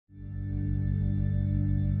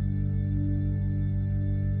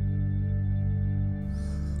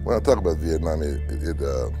When I talk about Vietnam, I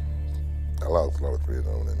lost a lot of friends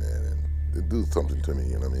on it, man, and it do something to me,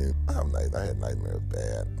 you know what I mean? I had nightmares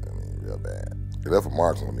bad, I mean, real bad. It left a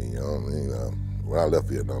mark on me, you know what I mean? When I left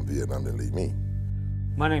Vietnam, Vietnam didn't leave me.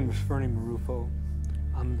 My name is Fernie Marufo.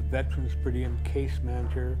 I'm the Veterans Per Diem Case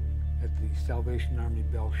Manager at the Salvation Army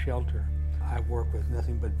Bell Shelter. I work with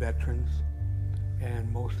nothing but veterans,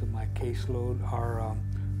 and most of my caseload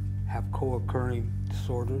have co-occurring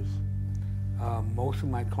disorders. Most of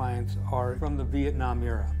my clients are from the Vietnam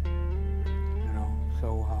era, you know,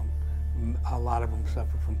 so a lot of them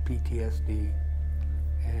suffer from PTSD,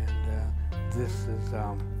 and this is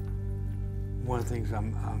one of the things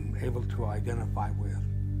I'm able to identify with.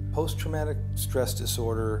 Post-traumatic stress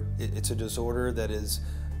disorder, it's a disorder that is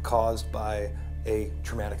caused by a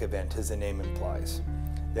traumatic event, as the name implies.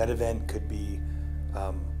 That event could be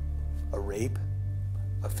a rape,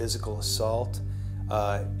 a physical assault,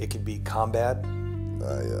 it could be combat.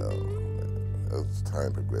 As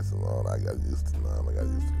time progressed along, I got used to them. I got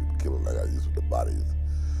used to killing. I got used to the bodies.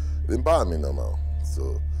 It didn't bother me no more.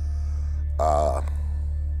 So I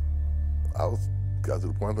got to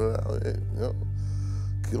the point that you know,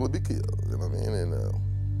 kill or be killed. You know what I mean? And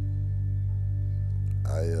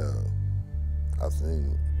I've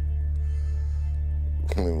seen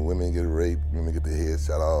women get raped, women get their heads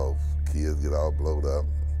shot off, kids get all blowed up.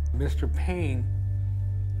 Mr. Payne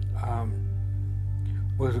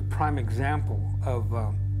was a prime example of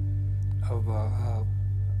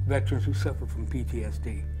veterans who suffer from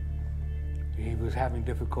PTSD. He was having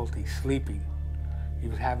difficulty sleeping. He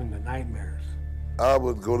was having the nightmares. I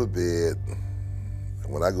would go to bed,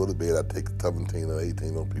 and when I go to bed, I take 17 or 18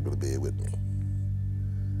 of those people to bed with me,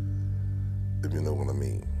 if you know what I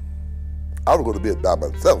mean. I would go to bed by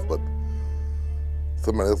myself, but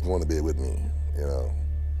somebody else going to bed with me, you know.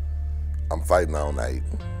 I'm fighting all night.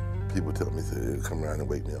 People tell me, say, come around and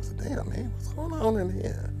wake me up. I said, damn, man, what's going on in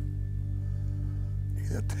here?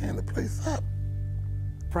 You're tearing the place up.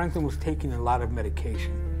 Franklin was taking a lot of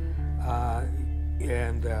medication,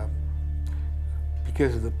 and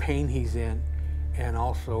because of the pain he's in, and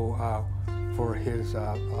also for his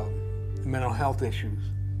mental health issues.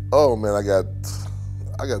 Oh man, I got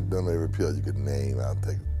done every pill you could name. I'll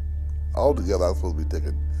take altogether. I was supposed to be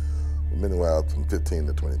taking meanwhile from 15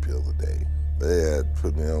 to 20 pills a day. They had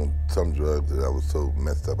put me on some drugs that I was so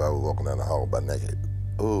messed up. I was walking down the hall by naked.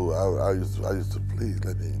 Oh, I used to please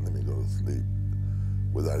let me go to sleep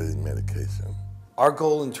without any medication. Our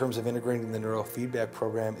goal in terms of integrating the neurofeedback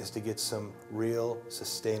program is to get some real,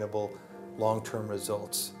 sustainable, long-term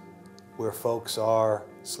results where folks are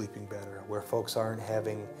sleeping better, where folks aren't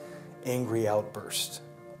having angry outbursts.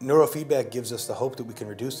 Neurofeedback gives us the hope that we can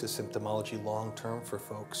reduce the symptomology long-term for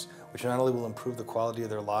folks, which not only will improve the quality of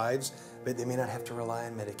their lives, but they may not have to rely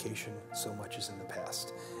on medication so much as in the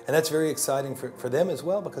past. And that's very exciting for them as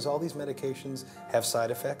well, because all these medications have side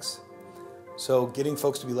effects. So getting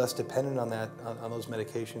folks to be less dependent on those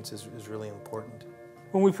medications is really important.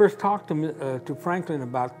 When we first talked to Franklin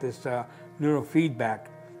about this neurofeedback,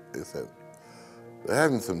 they said, they're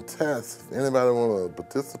having some tests. If anybody want to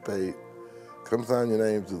participate, come sign your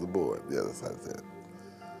name to the board. Yeah, that's how it said.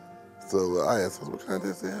 So I asked, what kind of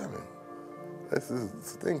test they having? They said,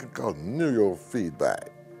 it's a thing called neurofeedback.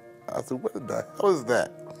 I said, what the hell is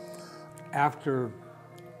that? After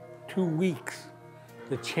 2 weeks,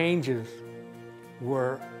 the changes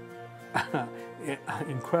were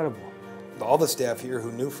incredible. All the staff here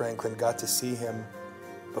who knew Franklin got to see him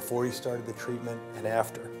before he started the treatment and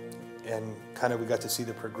after. And kind of we got to see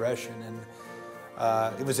the progression. And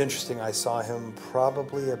it was interesting. I saw him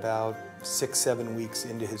probably about 6-7 weeks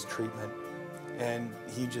into his treatment. And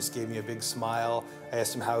he just gave me a big smile. I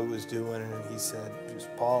asked him how he was doing, and he said,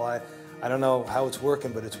 Paul, I don't know how it's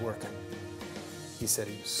working, but it's working. He said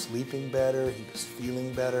he was sleeping better, he was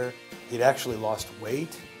feeling better. He'd actually lost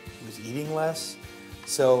weight, he was eating less.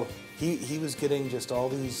 So he was getting just all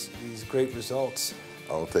these great results.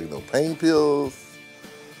 I don't take no pain pills.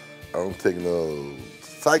 I don't take no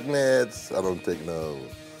psych meds. I don't take no.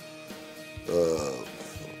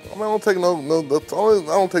 I don't take none of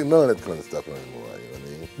that kind of stuff anymore. You know what I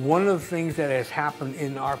mean? One of the things that has happened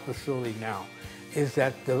in our facility now is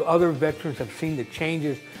that the other veterans have seen the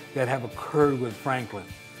changes that have occurred with Franklin,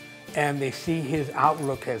 and they see his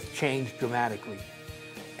outlook has changed dramatically,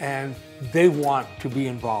 and they want to be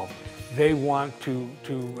involved. They want to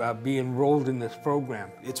be enrolled in this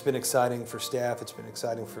program. It's been exciting for staff, it's been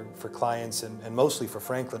exciting for clients, and mostly for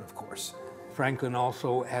Franklin, of course. Franklin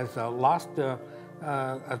also has lost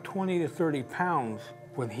 20 to 30 pounds.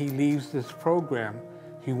 When he leaves this program,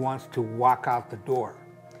 he wants to walk out the door.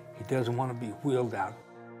 He doesn't want to be wheeled out.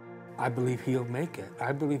 I believe he'll make it.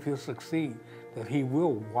 I believe he'll succeed, that he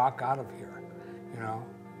will walk out of here, you know.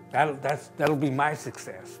 That'll be my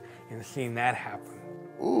success in seeing that happen.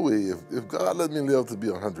 Ooh, if God let me live to be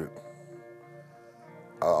 100,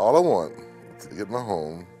 all I want is to get my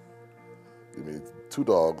home, give me 2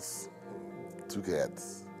 dogs, 2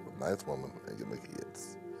 cats, a nice woman, and get my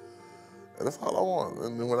kids. And that's all I want.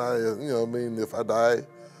 And then when if I die,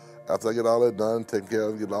 after I get all that done, taking care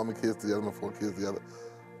of, get all my kids together, my 4 kids together,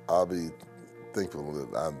 I'll be thankful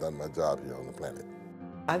that I've done my job here on the planet.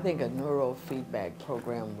 I think a neurofeedback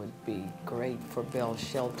program would be great for Bell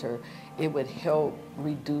Shelter. It would help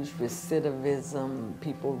reduce recidivism,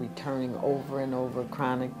 people returning over and over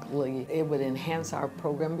chronically. It would enhance our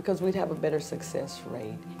program because we'd have a better success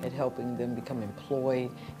rate at helping them become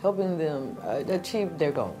employed, helping them achieve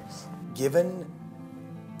their goals. Given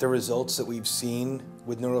the results that we've seen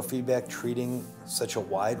with neurofeedback treating such a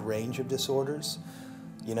wide range of disorders,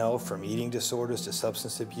 you know, from eating disorders to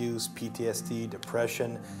substance abuse, PTSD,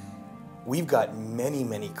 depression, we've got many,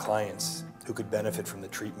 many clients who could benefit from the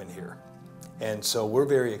treatment here. And so we're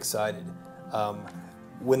very excited.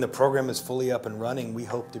 When the program is fully up and running, we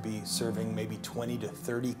hope to be serving maybe 20 to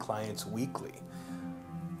 30 clients weekly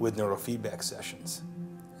with neurofeedback sessions.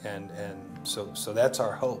 And so that's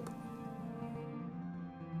our hope.